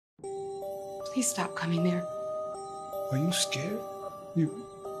Please stop coming there. Are you scared? Are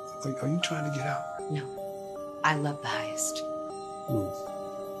you trying to get out? No. I love the highest. Ruth.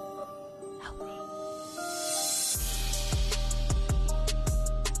 Help me.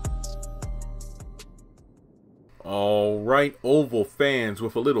 All right, Oval fans,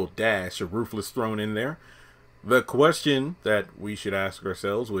 with a little dash of Ruthless thrown in there. The question that we should ask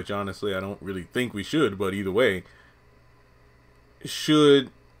ourselves, which honestly I don't really think we should, but either way,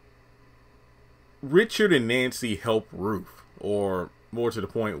 should Richard and Nancy help Ruth? Or more to the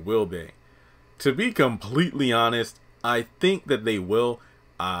point, will they? To be completely honest, I think that they will.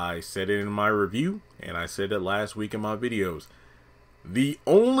 I said it in my review, and I said it last week in my videos. The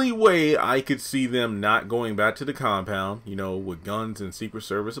only way I could see them not going back to the compound, you know, with guns and Secret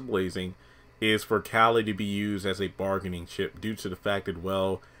Service ablazing, is for Callie to be used as a bargaining chip due to the fact that,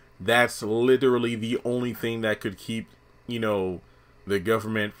 well, that's literally the only thing that could keep, you know, the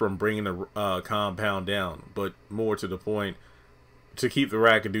government from bringing the compound down. But more to the point, to keep the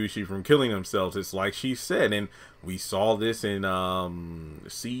Rakudushi from killing themselves. It's like she said, and we saw this in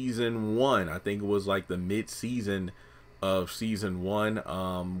season 1. I think it was like the mid-season of season 1,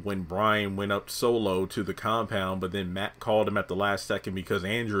 when Brian went up solo to the compound, but then Matt called him at the last second because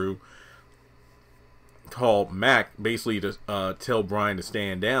Andrew called Mac basically to tell Brian to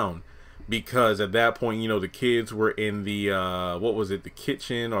stand down, because at that point, you know, the kids were in the what was it, the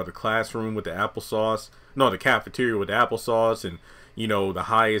kitchen or the classroom with the applesauce, no, the cafeteria with the applesauce, and you know, the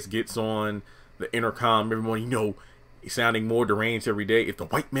highest gets on the intercom, everyone, you know, sounding more deranged every day. If the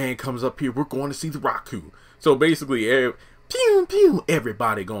white man comes up here, we're going to see the Raku. So basically, pew pew,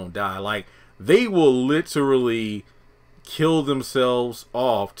 everybody gonna die. Like, they will literally kill themselves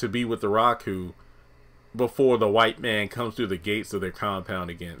off to be with the Raku before the white man comes through the gates of their compound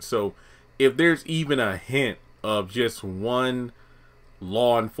again. So if there's even a hint of just one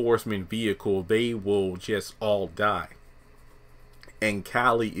law enforcement vehicle, they will just all die. And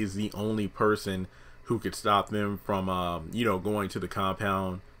Callie is the only person who could stop them from, you know, going to the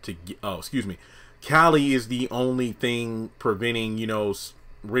compound to get, oh, excuse me. Callie is the only thing preventing, you know,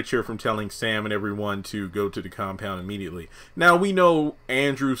 Richard from telling Sam and everyone to go to the compound immediately. Now, we know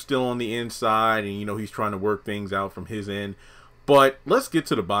Andrew's still on the inside and, you know, he's trying to work things out from his end. But let's get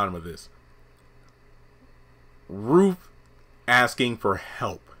to the bottom of this. Ruth asking for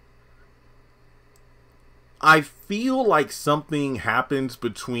help. I feel like something happens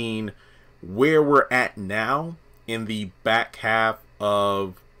between where we're at now in the back half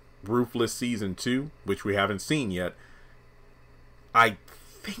of Ruthless Season 2, which we haven't seen yet. I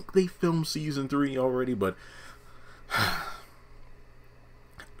think they filmed Season 3 already, but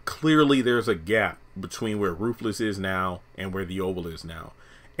clearly there's a gap between where Ruthless is now and where the Oval is now.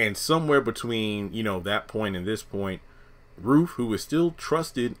 And somewhere between, you know, that point and this point, Ruth, who is still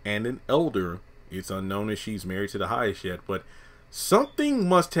trusted and an elder, it's unknown if she's married to the highest yet, but something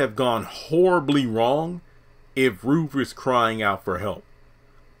must have gone horribly wrong if Ruth is crying out for help.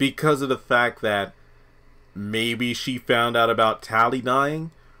 Because of the fact that maybe she found out about Tally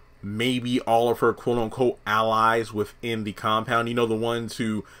dying, maybe all of her quote-unquote allies within the compound, you know, the ones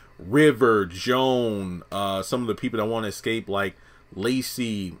who, River, Joan, some of the people that want to escape, like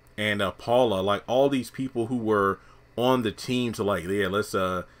Lacey and Paula, like all these people who were on the team to, like, yeah, let's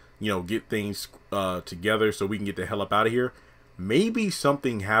you know, get things together so we can get the hell up out of here. Maybe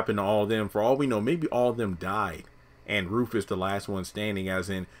something happened to all of them. For all we know, maybe all of them died, and Ruth is the last one standing, as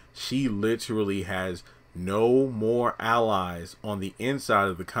in she literally has no more allies on the inside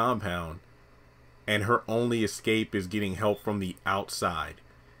of the compound, and her only escape is getting help from the outside.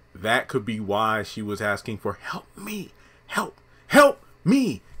 That could be why she was asking for help me, help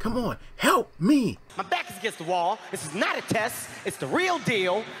me, come on, help me. My back is against the wall. This is not a test. It's the real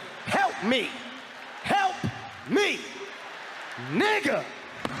deal. Help me. Help me. Nigga.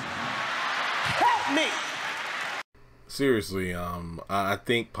 Help me. Seriously, I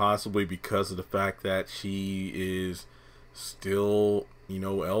think possibly because of the fact that she is still, you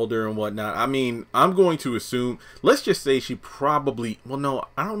know, elder and whatnot. I mean, I'm going to assume, let's just say she probably, well, no,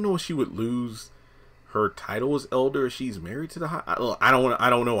 I don't know if she would lose her title as elder if she's married to the high. I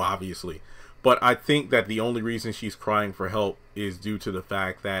don't know, obviously, but I think that the only reason she's crying for help is due to the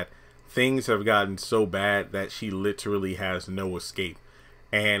fact that things have gotten so bad that she literally has no escape.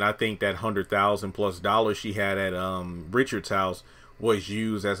 And I think that $100,000+ she had at Richard's house was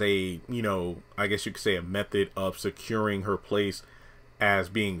used as a, you know, I guess you could say a method of securing her place as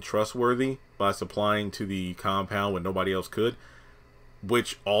being trustworthy by supplying to the compound when nobody else could.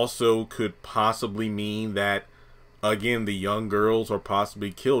 Which also could possibly mean that, again, the young girls are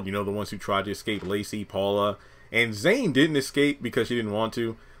possibly killed. You know, the ones who tried to escape, Lacey, Paula, and Zane didn't escape because she didn't want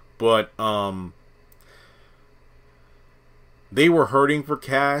to. But they were hurting for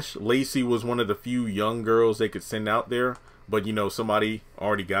cash. Lacey was one of the few young girls they could send out there. But, you know, somebody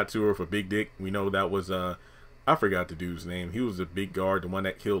already got to her for big dick. We know that was, I forgot the dude's name. He was the big guard, the one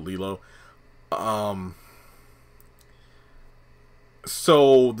that killed Lilo.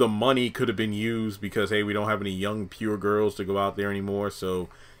 So the money could have been used because, hey, we don't have any young, pure girls to go out there anymore. So,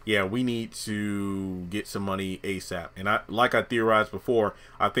 yeah, we need to get some money ASAP. And like I theorized before,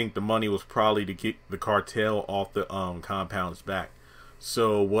 I think the money was probably to get the cartel off the compound's back.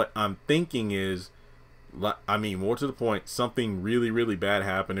 So what I'm thinking is, I mean, more to the point, something really, really bad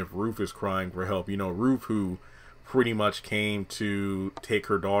happened if Ruth is crying for help. You know, Ruth, who pretty much came to take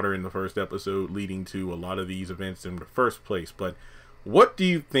her daughter in the first episode, leading to a lot of these events in the first place. But what do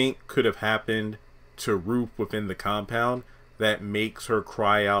you think could have happened to Ruth within the compound that makes her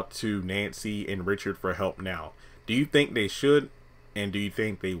cry out to Nancy and Richard for help now? Do you think they should, and do you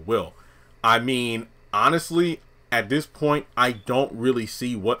think they will? I mean, honestly, at this point, I don't really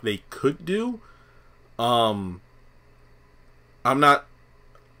see what they could do. I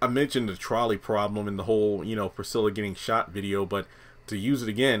mentioned the trolley problem and the whole, you know, Priscilla getting shot video, but to use it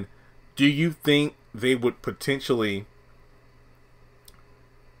again, do you think they would potentially,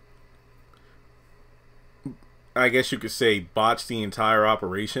 I guess you could say, botch the entire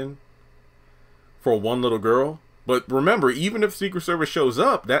operation for one little girl? But remember, even if Secret Service shows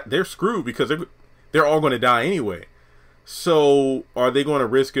up, that they're screwed because they're all going to die anyway. So are they going to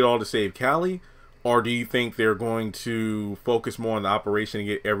risk it all to save Callie? Or do you think they're going to focus more on the operation and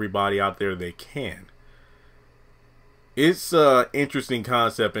get everybody out there they can? It's an interesting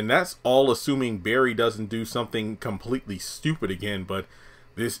concept, and that's all assuming Barry doesn't do something completely stupid again. But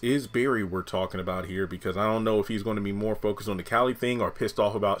this is Barry we're talking about here, because I don't know if he's going to be more focused on the Callie thing or pissed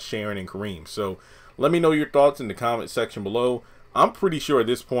off about Sharon and Kareem. So let me know your thoughts in the comment section below. I'm pretty sure at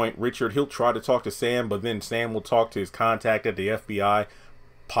this point, Richard, he'll try to talk to Sam, but then Sam will talk to his contact at the FBI,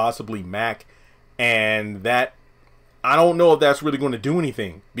 possibly Mac. And that, I don't know if that's really going to do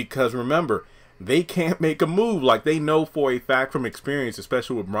anything, because remember, they can't make a move. Like, they know for a fact from experience,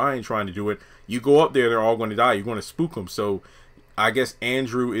 especially with Brian trying to do it, you go up there, they're all going to die. You're going to spook them. So I guess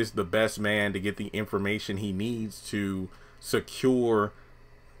Andrew is the best man to get the information he needs to secure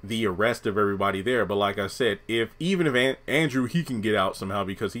the arrest of everybody there. But like I said, even if Andrew, he can get out somehow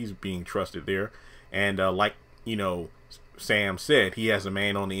because he's being trusted there. And like, you know, Sam said, he has a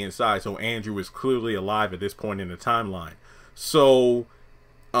man on the inside, so Andrew is clearly alive at this point in the timeline. So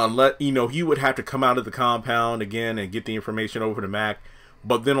unless, you know, he would have to come out of the compound again and get the information over to Mac.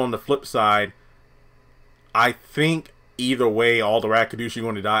 But then on the flip side, I think either way, all the Rakudushi are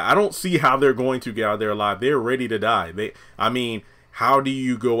going to die. I don't see how they're going to get out there alive. They're ready to die. I mean, how do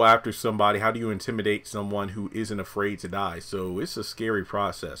you go after somebody? How do you intimidate someone who isn't afraid to die? So it's a scary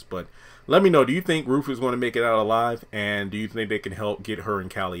process. But let me know, do you think Ruth is going to make it out alive? And do you think they can help get her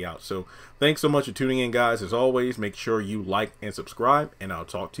and Callie out? So thanks so much for tuning in, guys. As always, make sure you like and subscribe, and I'll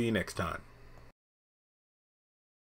talk to you next time.